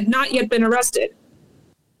shooter had not yet been arrested.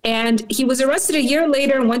 And he was arrested a year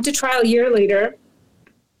later and went to trial a year later.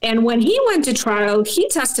 And when he went to trial, he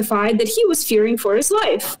testified that he was fearing for his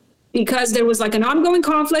life because there was like an ongoing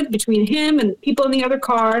conflict between him and people in the other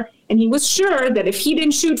car. And he was sure that if he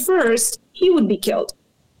didn't shoot first, he would be killed.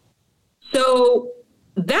 So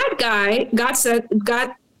that guy got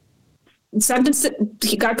sentenced,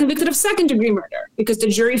 he got convicted of second-degree murder because the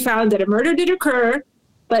jury found that a murder did occur,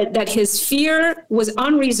 but that his fear was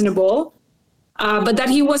unreasonable, but that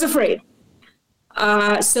he was afraid.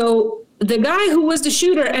 So the guy who was the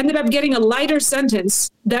shooter ended up getting a lighter sentence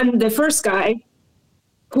than the first guy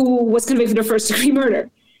who was convicted of first-degree murder.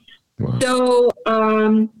 Wow. So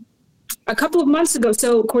a couple of months ago,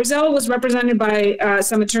 so Corzell was represented by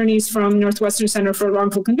some attorneys from Northwestern Center for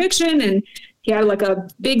Wrongful Conviction, and he had like a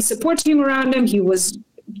big support team around him. He's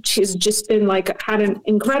just been had an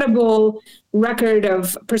incredible record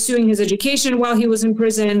of pursuing his education while he was in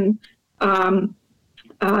prison.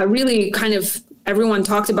 Really kind of everyone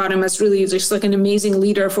talked about him as really just like an amazing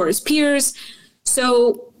leader for his peers.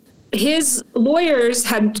 So his lawyers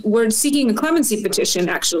were seeking a clemency petition,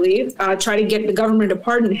 actually, try to get the government to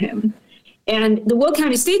pardon him. And the Will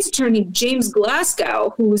County State's Attorney, James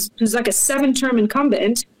Glasgow, who's like a 7-term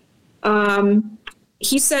incumbent,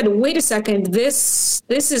 he said, wait a second, this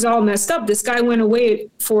is all messed up. This guy went away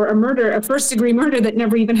for a first-degree murder that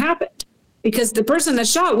never even happened because the person that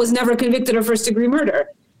shot was never convicted of first-degree murder.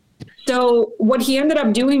 So what he ended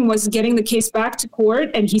up doing was getting the case back to court,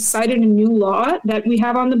 and he cited a new law that we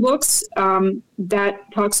have on the books that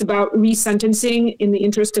talks about resentencing in the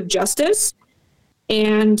interest of justice.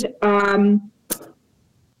 And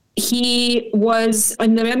he was,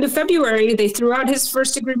 in the end of February, they threw out his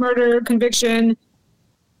first-degree murder conviction.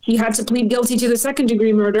 He had to plead guilty to the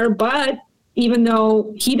second-degree murder, but even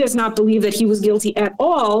though he does not believe that he was guilty at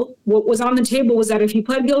all, what was on the table was that if he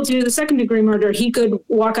pled guilty to the second-degree murder, he could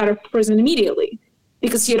walk out of prison immediately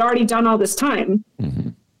because he had already done all this time. Mm-hmm.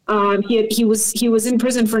 He was in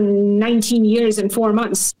prison for 19 years and 4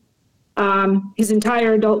 months, his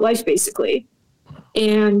entire adult life, basically.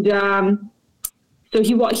 And so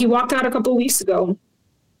he walked out a couple of weeks ago,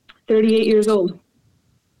 38 years old.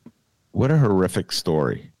 What a horrific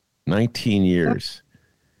story. 19 years.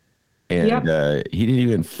 And he didn't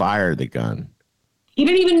even fire the gun. He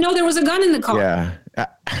didn't even know there was a gun in the car. Yeah.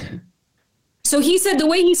 So he said, the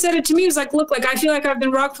way he said it to me was like, look, I feel like I've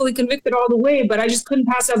been wrongfully convicted all the way, but I just couldn't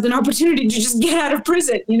pass up an opportunity to just get out of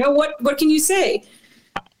prison. You know, what can you say?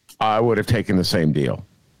 I would have taken the same deal.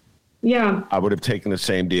 Yeah. I would have taken the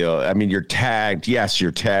same deal. I mean, you're tagged. Yes,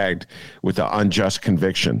 you're tagged with an unjust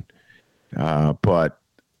conviction. But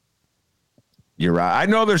you're right. I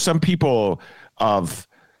know there's some people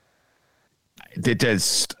that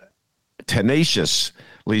is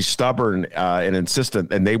tenaciously stubborn and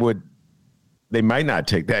insistent, and they might not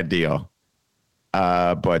take that deal.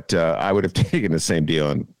 But I would have taken the same deal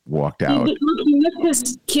and walked out. He missed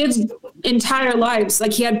his kids' entire lives.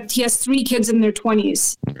 Like he has 3 kids in their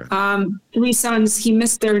 20s, 3 sons. He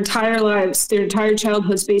missed their entire lives, their entire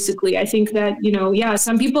childhoods, basically. I think that,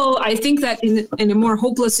 some people, I think that in a more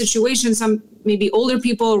hopeless situation, some maybe older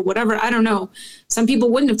people or whatever, I don't know. Some people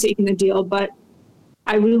wouldn't have taken the deal, but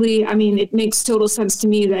it makes total sense to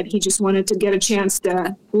me that he just wanted to get a chance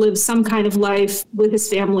to live some kind of life with his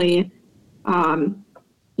family,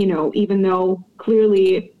 even though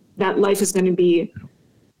clearly that life is going to be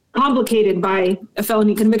complicated by a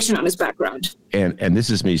felony conviction on his background. And this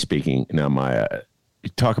is me speaking now, Maya.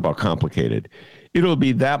 Talk about complicated. It'll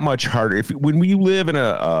be that much harder when we live in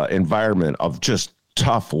a environment of just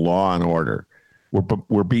tough law and order.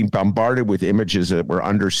 We're being bombarded with images that we're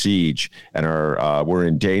under siege and we're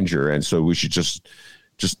in danger, and so we should just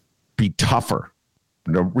be tougher,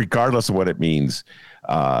 regardless of what it means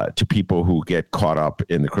to people who get caught up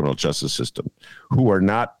in the criminal justice system, who are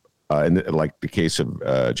not, like the case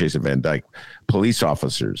of Jason Van Dyke, police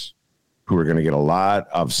officers who are going to get a lot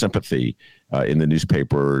of sympathy in the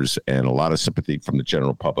newspapers and a lot of sympathy from the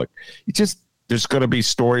general public. There's going to be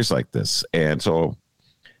stories like this, and so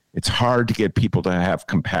it's hard to get people to have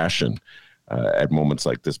compassion at moments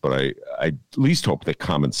like this, but I at least hope that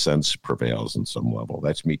common sense prevails in some level.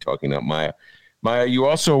 That's me talking up. Maya, you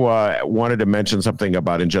also wanted to mention something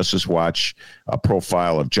about Injustice Watch, a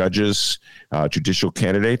profile of judges, judicial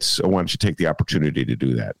candidates. Why don't you take the opportunity to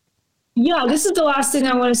do that? Yeah, this is the last thing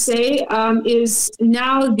I want to say, is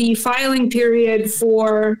now the filing period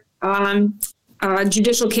for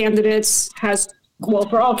judicial candidates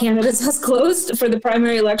for all candidates has closed for the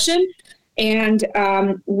primary election. And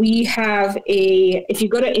we have if you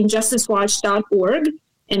go to injusticewatch.org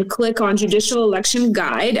and click on Judicial Election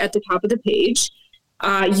Guide at the top of the page,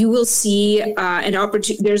 you will see an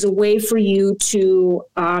opportunity. There's a way for you to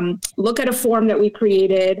look at a form that we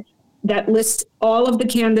created that lists all of the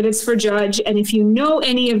candidates for judge. And if you know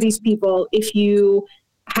any of these people, if you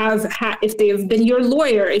if they have been your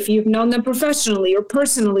lawyer, if you've known them professionally or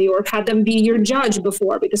personally, or had them be your judge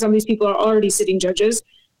before, because some of these people are already sitting judges.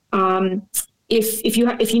 If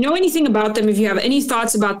you know anything about them, if you have any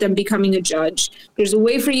thoughts about them becoming a judge, there's a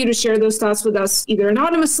way for you to share those thoughts with us, either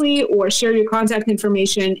anonymously or share your contact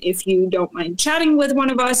information if you don't mind chatting with one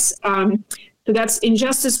of us. So that's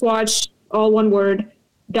InjusticeWatch, all one word,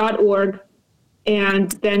 .org. And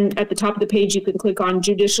then at the top of the page, you can click on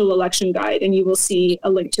Judicial Election Guide, and you will see a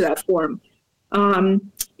link to that form. There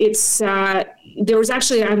was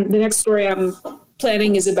actually, the next story I'm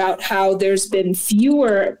planning is about how there's been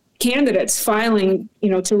fewer candidates filing,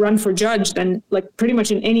 to run for judge than like pretty much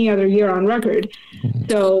in any other year on record.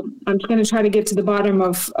 So I'm going to try to get to the bottom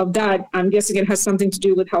of that. I'm guessing it has something to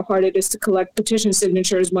do with how hard it is to collect petition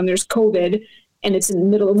signatures when there's COVID and it's in the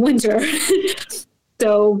middle of winter.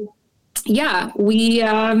 So yeah, we're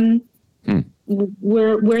in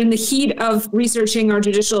the heat of researching our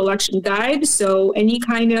judicial election guide. So any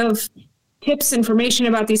kind of tips, information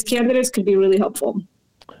about these candidates could be really helpful.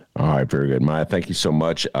 All right, very good, Maya. Thank you so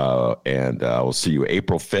much. And we'll see you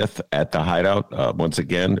April 5th at the Hideout. Once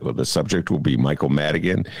again, the subject will be Michael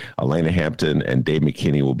Madigan, Elena Hampton, and Dave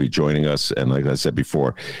McKinney will be joining us. And like I said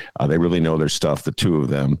before, they really know their stuff, the two of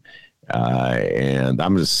them. And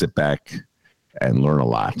I'm going to sit back and learn a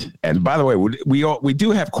lot. And by the way, we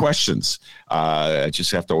do have questions. I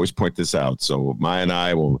just have to always point this out. So Maya and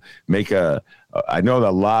I will make I know that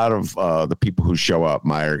a lot of the people who show up,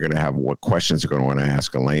 Maya, are going to have what questions they're going to want to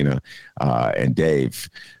ask Elena and Dave.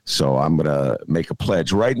 So I'm going to make a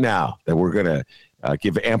pledge right now that we're going to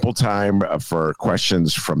give ample time for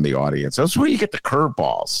questions from the audience. That's where you get the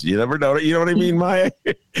curveballs. You never know. You know what I mean, Maya?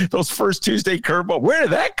 Those first Tuesday curveballs. Where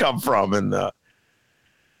did that come from? And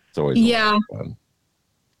it's always fun.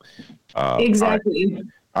 Exactly.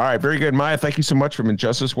 All right, very good, Maya. Thank you so much from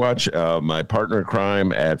Injustice Watch, my partner in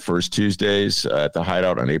crime at First Tuesdays at the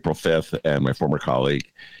Hideout on April 5th, and my former colleague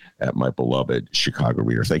at my beloved Chicago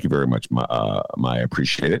Reader. Thank you very much, Maya.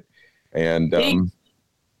 Appreciate it. And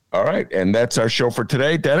all right, and that's our show for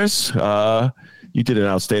today, Dennis. You did an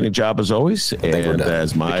outstanding job as always, and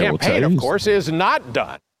as Maya will tell you, the campaign, of course, is not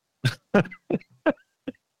done.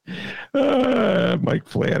 Mike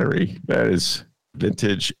Flannery, that is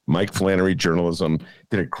vintage Mike Flannery journalism.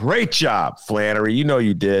 Did a great job, Flannery. You know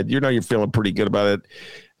you did. You're feeling pretty good about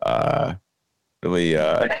it. Really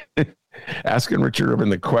asking Richard Rubin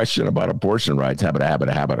the question about abortion rights.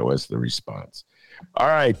 Habit was the response. All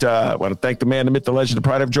right. I want to thank the man, the myth, the legend, the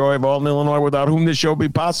pride of joy of all in Illinois, without whom this show would be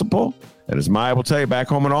possible. And as Maya will tell you, back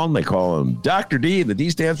home and on, they call him Dr. D, and the D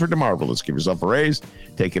stands for DeMarvelous. Give yourself a raise.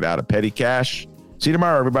 Take it out of petty cash. See you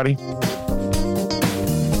tomorrow, everybody.